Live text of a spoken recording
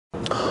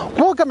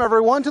Welcome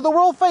everyone to the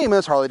world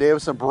famous Harley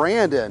Davidson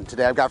Bradenton.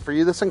 Today I've got for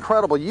you this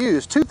incredible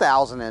used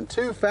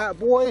 2002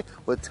 FatBoy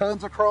with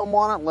tons of chrome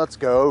on it. Let's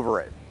go over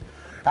it.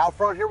 Out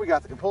front here we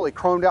got the completely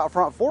chromed out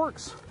front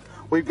forks.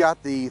 We've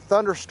got the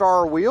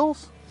Thunderstar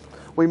wheels.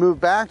 We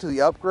move back to the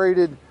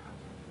upgraded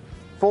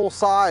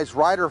full-size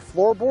rider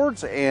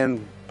floorboards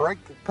and brake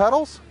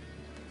pedals.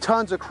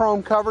 Tons of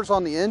chrome covers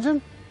on the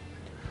engine.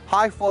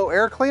 High flow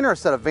air cleaner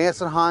instead of Vance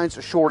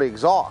Hines short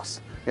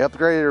exhaust. We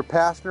upgraded your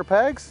passenger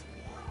pegs.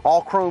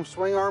 All chrome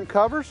swing arm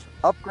covers,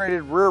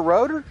 upgraded rear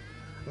rotor,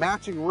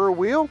 matching rear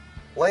wheel,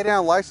 lay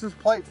down license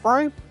plate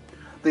frame,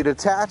 the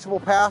detachable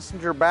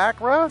passenger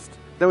backrest.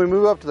 Then we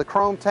move up to the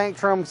chrome tank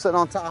trim sitting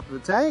on top of the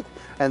tank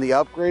and the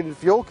upgraded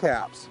fuel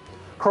caps.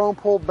 Chrome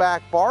pulled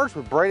back bars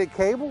with braided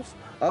cables,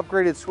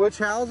 upgraded switch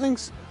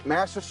housings,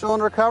 master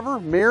cylinder cover,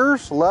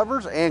 mirrors,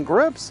 levers, and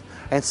grips.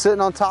 And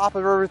sitting on top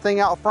of everything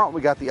out front, we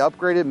got the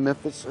upgraded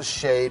Memphis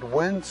shade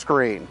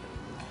windscreen.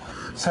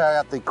 So I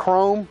got the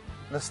chrome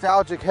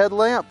nostalgic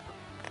headlamp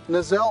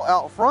nacelle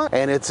out front,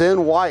 and it's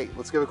in white.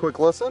 Let's give a quick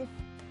listen.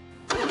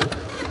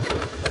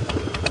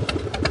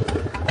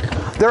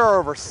 There are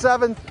over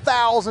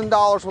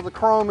 $7,000 worth of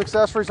chrome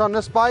accessories on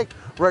this bike,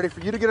 ready for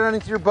you to get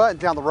underneath your butt and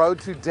down the road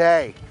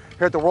today.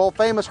 Here at the world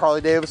famous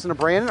Harley Davidson of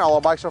Bradenton, all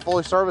our bikes are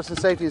fully serviced and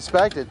safety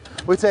inspected.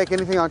 We take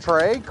anything on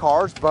trade: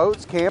 cars,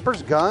 boats,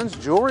 campers, guns,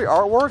 jewelry,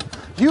 artwork,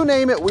 you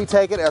name it, we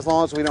take it as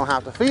long as we don't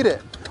have to feed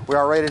it. We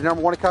are rated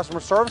 #1 in customer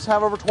service,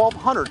 have over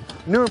 1,200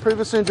 new and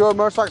previously enjoyed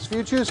motorcycles for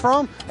you to choose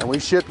from, and we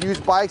ship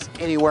used bikes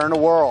anywhere in the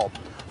world.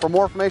 For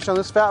more information on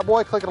this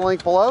FatBoy, click on the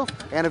link below,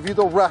 and to view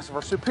the rest of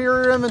our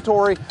superior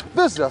inventory,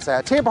 visit us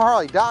at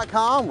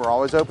TampaHarley.com. We're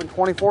always open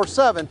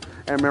 24/7,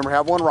 and remember,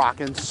 have one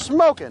rockin',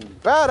 smoking,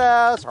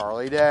 badass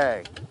Harley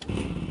day.